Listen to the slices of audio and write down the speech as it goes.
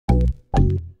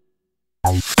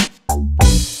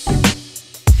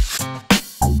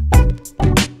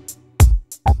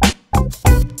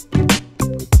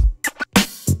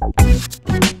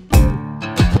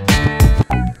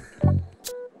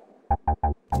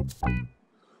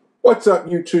What's up,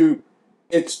 YouTube?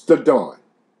 It's the dawn,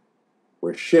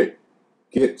 where shit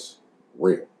gets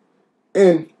real.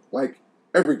 And like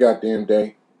every goddamn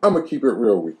day, I'm gonna keep it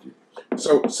real with you.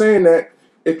 So saying that,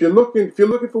 if you're looking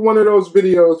for one of those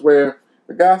videos where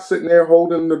the guy's sitting there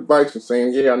holding the device and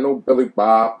saying, "Yeah, I know Billy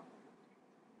Bob.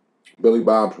 Billy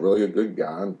Bob's really a good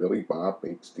guy, and Billy Bob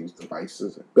makes these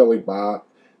devices, and Billy Bob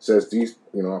says these,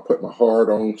 I put my heart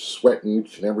on sweating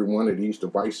each and every one of these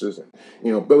devices,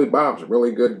 and Billy Bob's a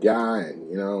really good guy,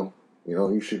 and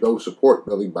you should go support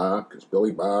Billy Bob because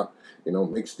Billy Bob,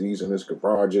 makes these in his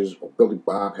garages, or Billy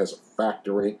Bob has a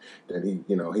factory that he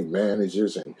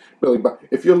manages, and Billy Bob.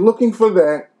 If you're looking for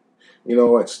that, you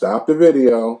know what? Stop the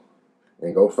video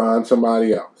and go find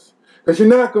somebody else, because you're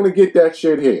not going to get that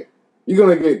shit here. You're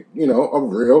going to get, a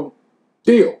real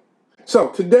deal. So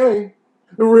today,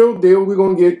 the real deal, we're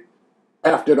going to get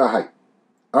after the hype.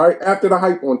 All right, after the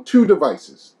hype on two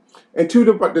devices. And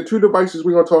the two devices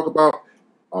we're going to talk about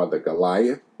are the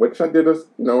Goliath, which I did a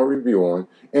review on,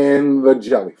 and the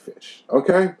Jellyfish.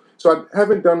 Okay? So I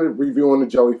haven't done a review on the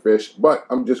Jellyfish, but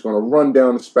I'm just going to run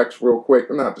down the specs real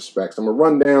quick. Not the specs. I'm going to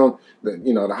run down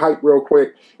the hype real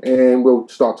quick, and we'll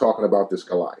start talking about this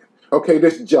Goliath. Okay,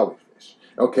 this Jellyfish.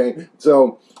 Okay,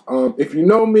 so if you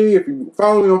know me, if you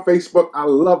follow me on Facebook, I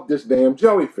love this damn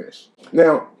jellyfish.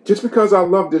 Now, just because I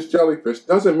love this jellyfish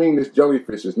doesn't mean this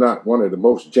jellyfish is not one of the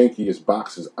most jankiest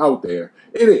boxes out there.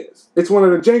 It is. It's one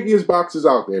of the jankiest boxes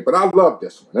out there, but I love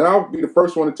this one. And I'll be the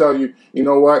first one to tell you, you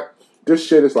know what? This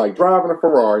shit is like driving a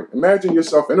Ferrari. Imagine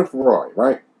yourself in a Ferrari,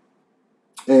 right?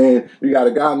 And you got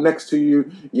a guy next to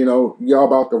you, y'all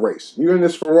about to race. You're in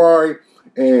this Ferrari,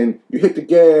 and you hit the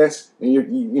gas, and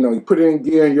you put it in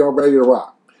gear, and you're ready to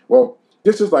rock. Well,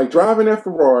 this is like driving that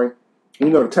Ferrari. The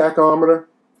tachometer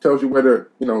tells you whether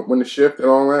when to shift and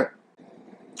all that.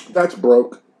 That's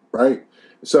broke, right?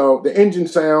 So the engine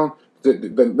sound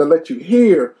that let you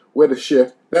hear where to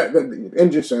shift. The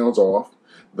engine sounds off.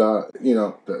 The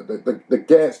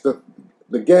gas,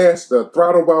 the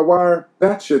throttle by wire,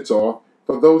 that shit's off.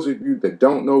 For those of you that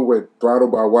don't know what throttle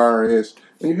by wire is,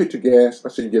 when you hit your gas,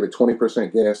 let's say you give it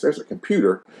 20% gas, there's a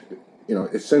computer,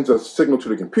 it sends a signal to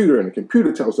the computer, and the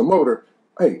computer tells the motor,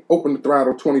 hey, open the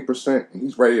throttle 20%, and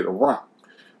he's ready to rock.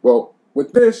 Well,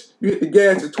 with this, you hit the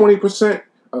gas at 20%,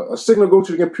 a signal goes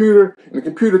to the computer, and the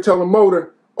computer tells the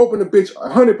motor, open the bitch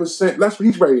 100%, that's when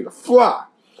he's ready to fly.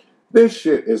 This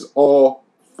shit is all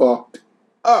fucked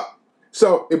up.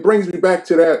 So it brings me back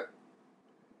to that.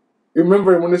 You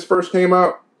remember when this first came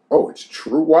out? Oh, it's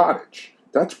true wattage.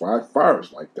 That's why it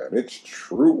fires like that. It's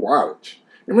true wattage.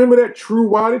 You remember that true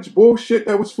wattage bullshit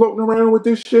that was floating around with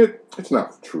this shit? It's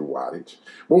not true wattage.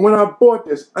 But when I bought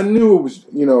this, I knew it was,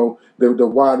 the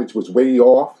wattage was way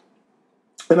off.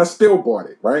 And I still bought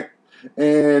it, right?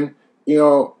 And,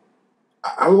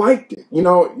 I liked it.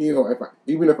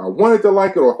 Even if I wanted to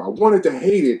like it or if I wanted to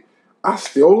hate it, I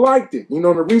still liked it.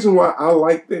 The reason why I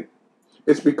liked it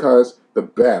is because the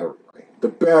battery life. The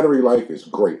battery life is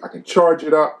great. I can charge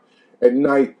it up at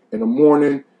night, in the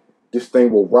morning. This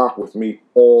thing will rock with me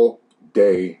all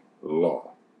day long.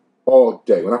 All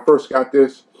day. When I first got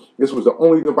this was the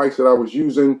only device that I was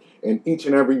using, and each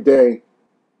and every day,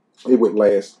 it would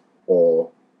last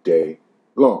all day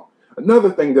long. Another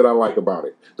thing that I like about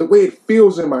it, the way it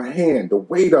feels in my hand, the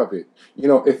weight of it,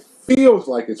 it feels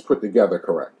like it's put together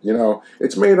correct.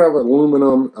 It's made out of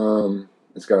aluminum.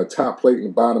 It's got a top plate and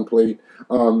a bottom plate,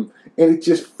 and it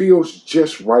just feels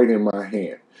just right in my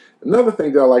hand. Another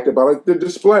thing that I liked about it, the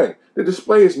display. The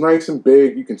display is nice and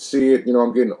big. You can see it.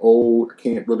 I'm getting old. I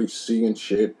can't really see and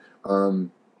shit.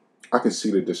 I can see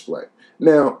the display.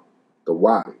 Now, the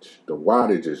wattage. The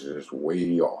wattage is just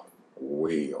way off.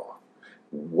 Way off.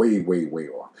 Way, way, way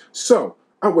off. So,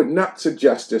 I would not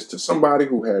suggest this to somebody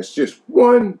who has just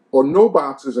one or no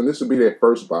boxes, and this would be their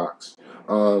first box.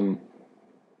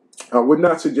 I would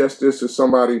not suggest this to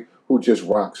somebody who just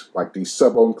rocks like these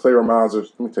sub-ohm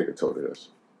clearomizers. Let me take a tote of this.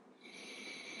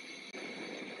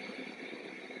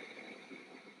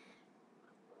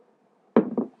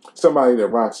 Somebody that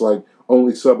rocks like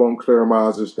only sub-ohm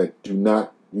clearomizers that do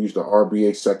not use the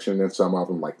RBA section in some of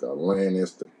them, like the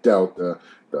Atlantis, the Delta,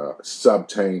 the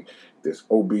Subtank, this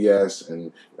OBS,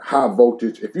 and high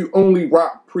voltage. If you only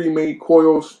rock pre-made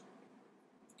coils,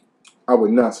 I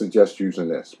would not suggest using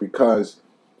this because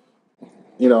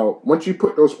once you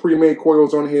put those pre-made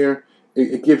coils on here,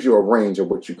 it gives you a range of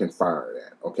what you can fire it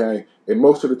at, okay? And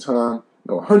most of the time,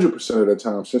 100% of the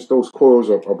time, since those coils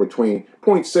are between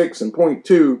 0.6 and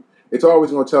 0.2, it's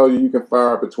always going to tell you can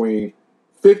fire between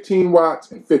 15 watts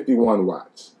and 51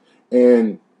 watts.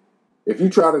 And if you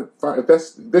try to fire, if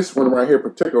that's this one right here in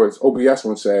particular, it's OBS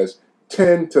one says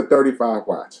 10 to 35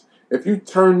 watts. If you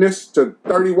turn this to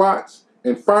 30 watts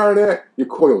and fire that, your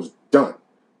coil's done.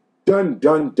 Done,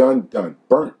 done, done, done.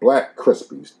 Burnt black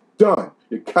Crispies. Done.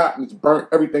 Your cotton's burnt.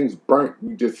 Everything's burnt.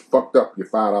 You just fucked up your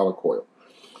 $5 coil.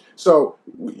 So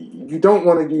you don't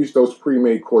want to use those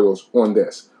pre-made coils on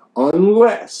this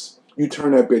unless you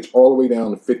turn that bitch all the way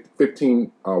down to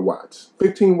 15 watts.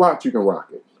 15 watts you can rock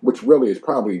it, which really is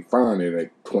probably firing it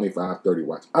at 25, 30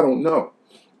 watts. I don't know.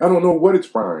 I don't know what it's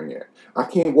firing at. I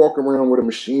can't walk around with a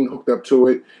machine hooked up to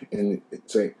it and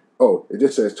say, oh, it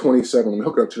just says 27 and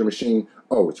hook it up to the machine.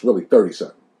 Oh, it's really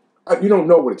 37. You don't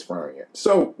know what it's firing at.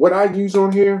 So what I use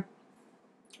on here,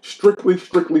 strictly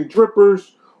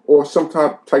drippers or some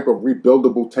type of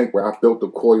rebuildable tank where I built the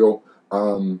coil.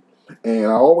 And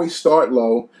I always start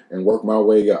low and work my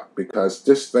way up because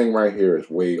this thing right here is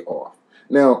way off.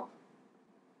 Now,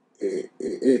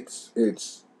 it's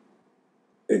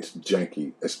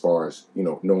janky as far as, you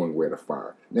know, knowing where to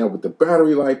fire. Now, with the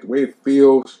battery life, the way it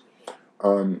feels,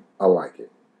 I like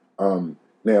it.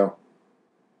 Now,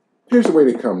 here's the way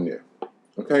they come in.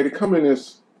 Okay, they come in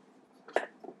this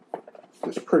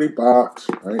pretty box,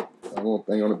 right? A little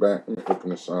thing on the back. Let me open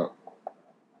this up.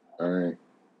 All right.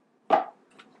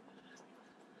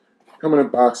 Come in a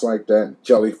box like that.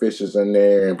 Jellyfish is in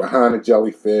there, and behind this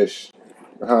jellyfish,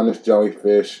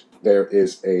 there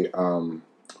is a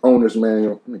owner's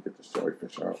manual. Let me get this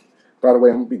jellyfish out. By the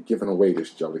way, I'm gonna be giving away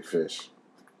this jellyfish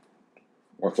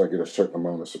once I get a certain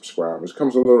amount of subscribers. It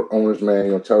comes with a little owner's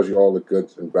manual, tells you all the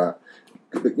goods and about,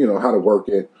 you know, how to work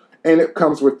it. And it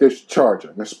comes with this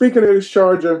charger. Now, speaking of this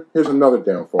charger, here's another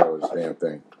downfall of this damn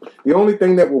thing. The only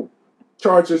thing that will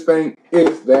charge this thing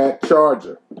is that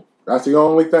charger. That's the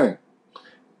only thing.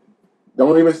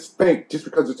 Don't even think just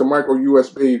because it's a micro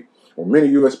USB or mini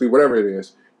USB, whatever it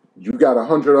is, you got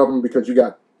 100 of them because you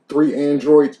got 3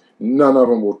 Androids. None of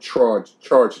them will charge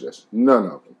this. None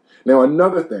of them. Now,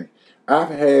 another thing. I've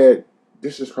had,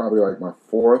 this is probably like my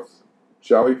 4th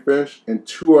jellyfish, and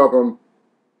 2 of them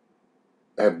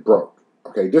have broke.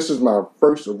 Okay, this is my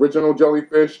first original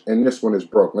jellyfish, and this one is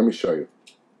broke. Let me show you.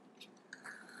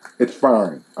 It's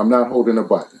firing. I'm not holding a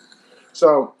button.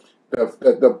 So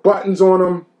the buttons on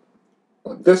them,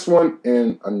 this one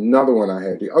and another one I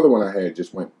had, the other one I had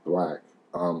just went black.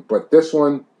 But this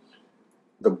one,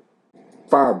 the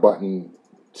fire button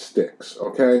sticks.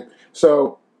 Okay,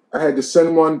 so I had to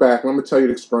send one back. I'm gonna tell you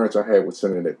the experience I had with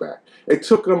sending it back. It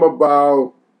took them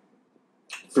about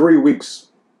 3 weeks.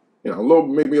 You know,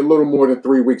 maybe a little more than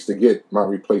 3 weeks to get my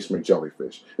replacement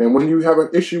jellyfish. And when you have an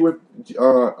issue with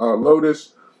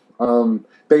Lotus,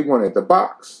 they wanted the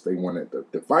box, they wanted the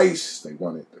device, they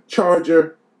wanted the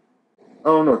charger. I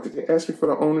don't know, did they ask me for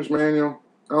the owner's manual?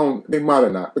 They might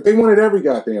have not, but they wanted every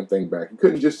goddamn thing back. You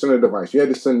couldn't just send a device, you had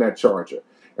to send that charger.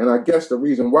 And I guess the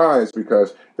reason why is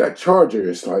because that charger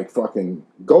is like fucking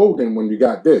golden when you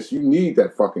got this. You need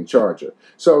that fucking charger.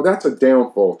 So that's a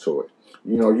downfall to it.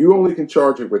 You know, you only can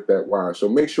charge it with that wire. So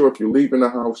make sure if you're leaving the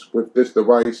house with this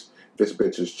device, this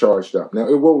bitch is charged up. Now,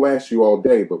 it will last you all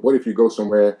day, but what if you go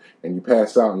somewhere and you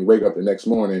pass out and you wake up the next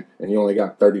morning and you only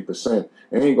got 30%?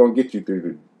 It ain't going to get you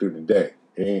through the day.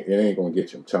 It ain't going to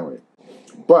get you, I'm telling you.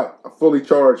 But a fully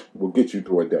charged will get you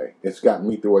through a day. It's got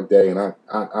me through a day, and I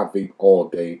vape all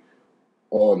day,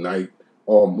 all night,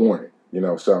 all morning. You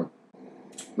know, so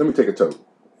let me take a toke.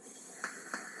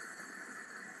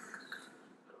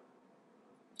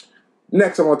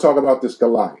 Next, I want to talk about this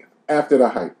Goliath. After the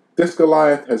hype, this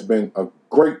Goliath has been a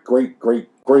great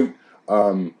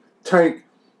tank,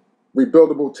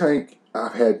 rebuildable tank.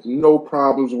 I've had no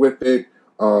problems with it.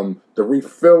 To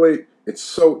refill it, it's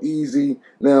so easy.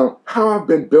 Now, how I've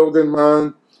been building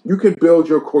mine, you can build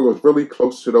your coils really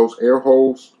close to those air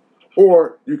holes,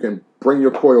 or you can bring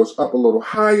your coils up a little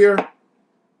higher.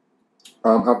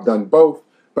 I've done both,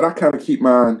 but I kind of keep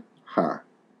mine high.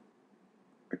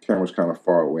 The camera's kind of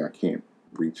far away. I can't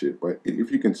reach it, but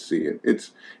if you can see it,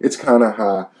 it's kind of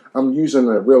high. I'm using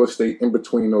the real estate in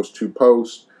between those 2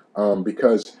 posts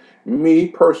because me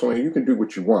personally, you can do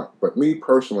what you want, but me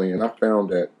personally, and I found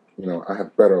that, you know, I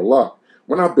have better luck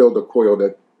when I build a coil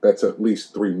that's at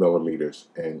least 3 millimeters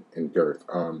in girth,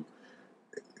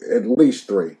 at least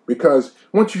 3, because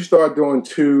once you start doing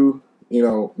 2, you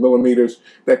know, millimeters,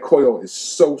 that coil is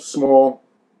so small.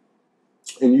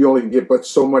 And you only can get but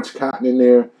so much cotton in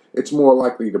there, it's more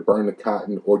likely to burn the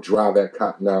cotton or dry that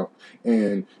cotton out.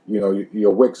 And, you know,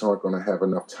 your wicks aren't going to have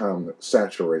enough time to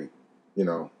saturate, you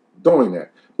know, doing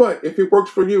that. But if it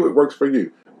works for you, it works for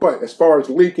you. But as far as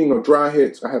leaking or dry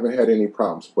hits, I haven't had any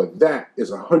problems. But that is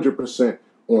 100%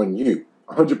 on you.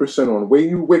 100% on where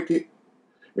you wick it,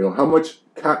 you know, how much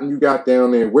cotton you got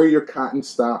down there, where your cotton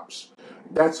stops,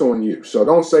 that's on you. So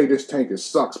don't say this tank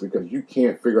sucks because you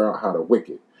can't figure out how to wick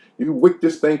it. You wick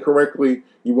this thing correctly,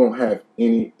 you won't have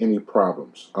any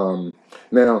problems.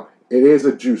 Now it is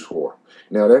a juice whore.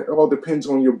 Now that all depends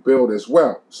on your build as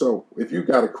well. So if you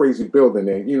got a crazy build in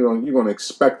there, you're gonna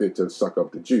expect it to suck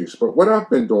up the juice. But what I've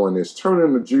been doing is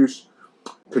turning the juice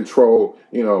control,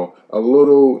 a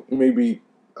little, maybe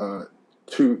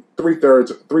two,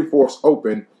 3/3, 3/4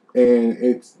 open, and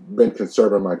it's been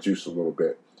conserving my juice a little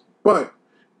bit. But,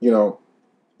 you know,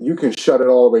 you can shut it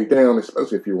all the way down,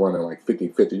 especially if you're running like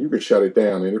 50/50. You can shut it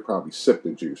down and it'll probably sip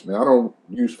the juice. Now, I don't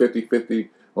use 50/50.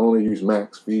 I only use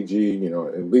max Fiji,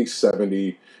 at least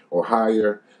 70 or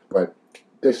higher. But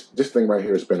this thing right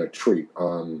here has been a treat.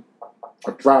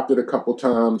 I've dropped it a couple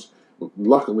times.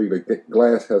 Luckily, the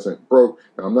glass hasn't broke.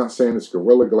 Now, I'm not saying it's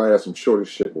Gorilla Glass. I'm sure this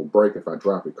shit will break if I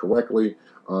drop it correctly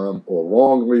or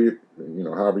wrongly,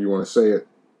 however you want to say it.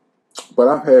 But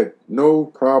I've had no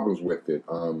problems with it.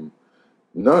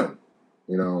 None.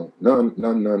 None.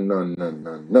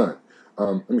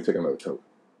 Let me take another toke.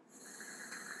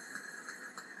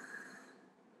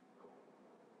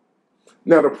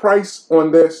 Now, the price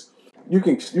on this, you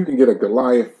can get a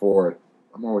Goliath for,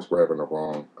 I'm always grabbing the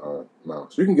wrong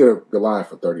mouse. You can get a Goliath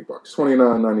for $30,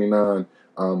 $29.99.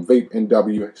 Vape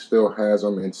NW still has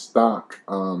them in stock.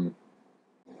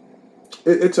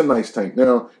 It's a nice tank.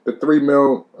 Now, the 3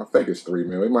 mil, I think it's 3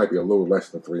 mil. It might be a little less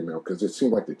than 3 mil because it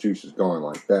seems like the juice is going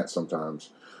like that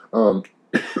sometimes. The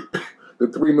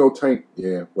 3 mil tank,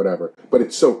 yeah, whatever. But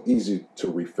it's so easy to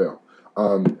refill.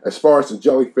 As far as the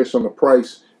Jellyfish on the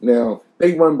price, now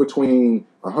they run between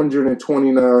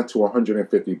 129 to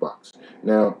 150 bucks.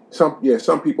 Now,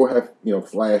 some people have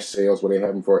flash sales where they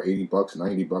have them for 80 bucks,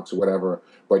 90 bucks, or whatever.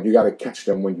 But you got to catch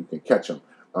them when you can catch them.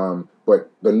 But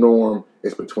the norm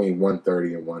is between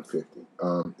 130 and 150.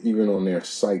 Even on their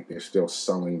site, they're still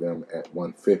selling them at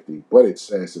 150, but it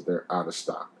says that they're out of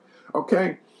stock.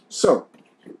 Okay, so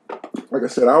like I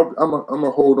said, I'm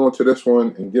gonna hold on to this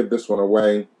one and give this one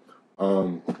away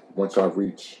once I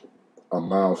reach a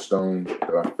milestone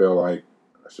that I feel like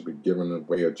I should be giving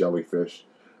away a Jellyfish.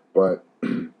 But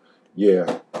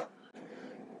yeah,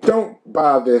 don't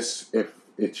buy this if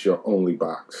it's your only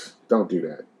box. Don't do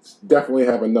that. Definitely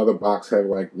have another box. Have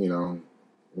like a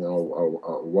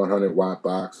 100-watt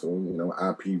box or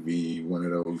IPV, one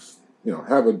of those.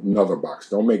 Have another box.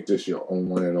 Don't make this your own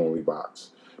one and only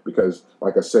box because,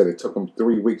 like I said, it took them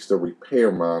 3 weeks to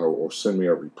repair mine or send me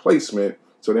a replacement.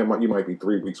 So then you might be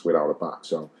 3 weeks without a box.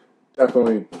 So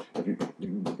definitely, if you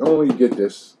only get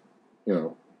this,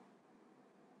 I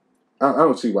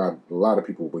don't see why a lot of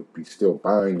people would be still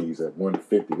buying these at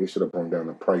 150. They should have brought down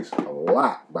the price a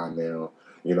lot by now,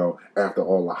 after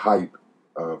all the hype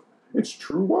of it's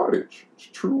true wattage. It's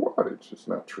true wattage. It's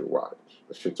not true wattage.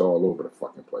 The shit's all over the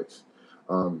fucking place.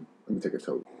 Let me take a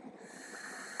toke.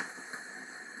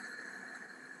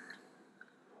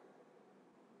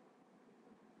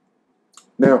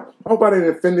 Now, I hope I didn't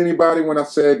offend anybody when I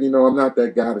said, I'm not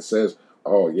that guy that says,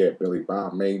 oh, yeah, Billy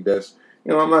Bob made this.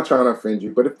 I'm not trying to offend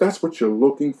you, but if that's what you're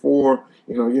looking for,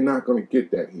 you're not going to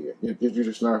get that here. You're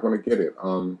just not going to get it.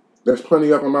 There's plenty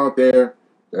of them out there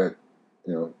that,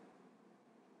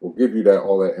 will give you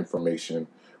all that information.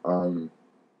 I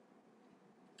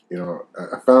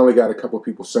finally got a couple of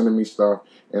people sending me stuff,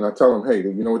 and I tell them, hey,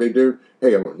 you know what they do?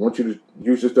 Hey, I want you to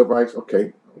use this device.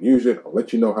 Okay, use it. I'll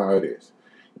let you know how it is.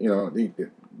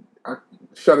 I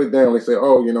shut it down. They say,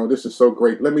 oh, this is so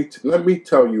great. Let me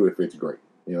tell you if it's great.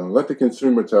 Let the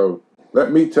consumer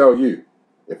let me tell you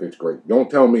if it's great. Don't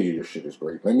tell me your shit is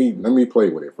great. Let me play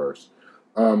with it first.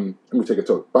 Let me take a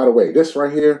toke. By the way, this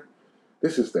right here,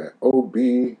 this is that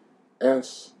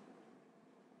OBS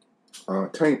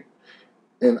tank.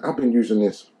 And I've been using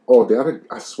this all day.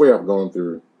 I swear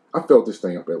I felt this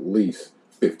thing up at least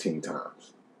 15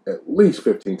 times. At least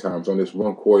 15 times on this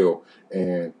one coil.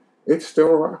 And it's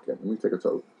still rocking. Let me take a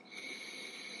toke.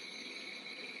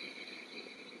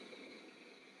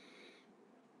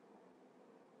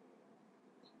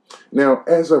 Now,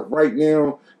 as of right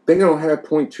now, they don't have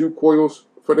 0.2 coils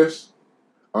for this.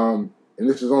 And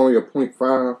this is only a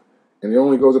 0.5. And it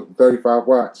only goes up to 35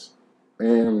 watts.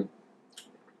 And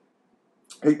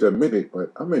I hate to admit it,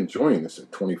 but I'm enjoying this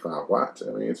at 25 watts.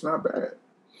 I mean, it's not bad.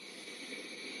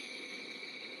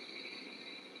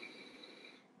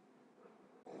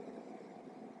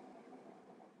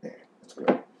 Yeah, that's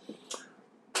good.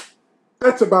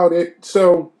 That's about it.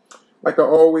 So, like I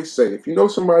always say, if you know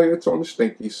somebody that's on the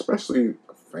stinky, especially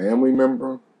a family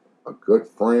member, a good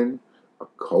friend, a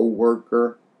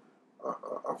co-worker,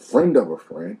 a friend of a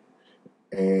friend,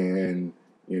 and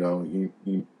you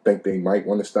think they might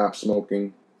want to stop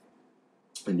smoking,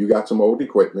 and you got some old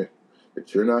equipment,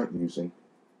 that you're not using,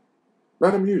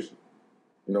 let them use it.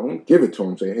 You know, don't give it to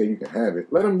them. Say, hey, you can have it.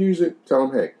 Let them use it. Tell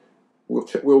them, hey,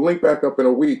 we'll link back up in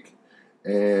a week,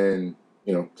 and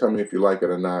you know, tell me if you like it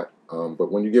or not.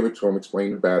 But when you give it to them,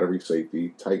 explain the battery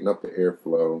safety, tighten up the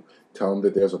airflow, tell them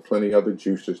that there's a plenty other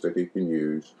juices that they can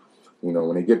use. You know,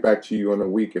 when they get back to you in a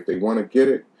week, if they want to get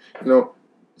it, you know,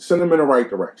 send them in the right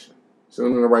direction. Send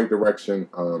them in the right direction.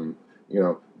 You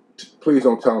know, please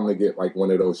don't tell them to get like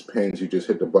one of those pens you just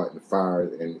hit the button, fire,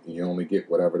 and you only get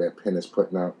whatever that pen is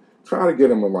putting out. Try to get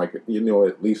them in like, you know,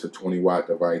 at least a 20-watt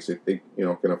device. If they, you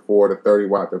know, can afford a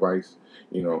 30-watt device,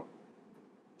 you know,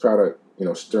 try to, you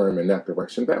know, steer them in that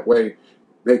direction. That way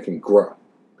they can grow.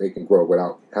 They can grow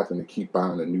without having to keep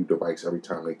buying a new device every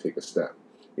time they take a step,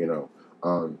 you know.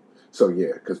 So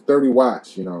yeah, because 30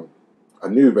 watts, you know, a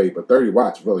new vapor, 30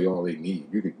 watts really all they need.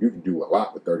 You can do a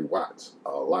lot with 30 watts, a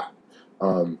lot.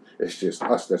 It's just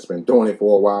us that's been doing it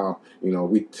for a while. You know,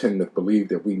 we tend to believe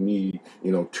that we need,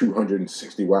 you know,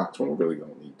 260 watts. Well, we really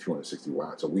don't need 260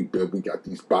 watts. So we got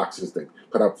these boxes that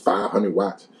put up 500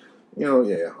 watts. You know,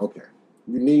 yeah, okay.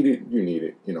 You need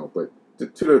it, you know, but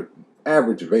to the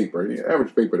average vapor, the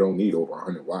average vapor don't need over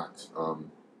 100 watts.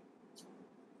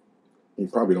 You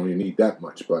probably don't even need that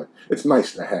much, but it's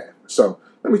nice to have. So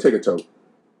let me take a toke.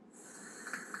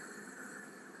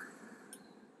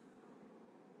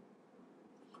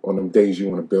 On them days you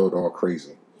want to build all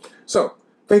crazy. So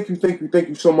thank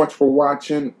you so much for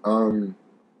watching. And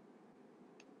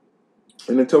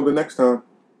until the next time,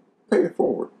 pay it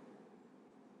forward.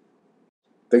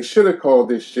 They should have called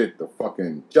this shit the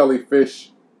fucking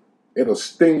jellyfish. It'll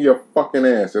sting your fucking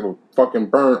ass. It'll fucking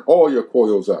burn all your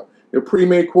coils up. Your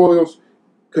pre-made coils,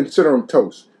 consider them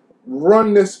toast.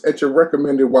 Run this at your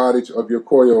recommended wattage of your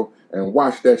coil and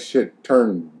watch that shit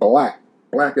turn black.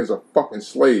 Black as a fucking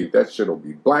slave. That shit'll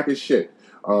be black as shit.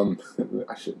 I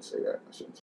shouldn't say that. I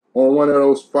shouldn't say that. On one of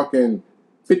those fucking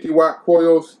 50-watt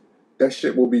coils, that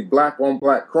shit will be black on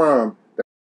black crime.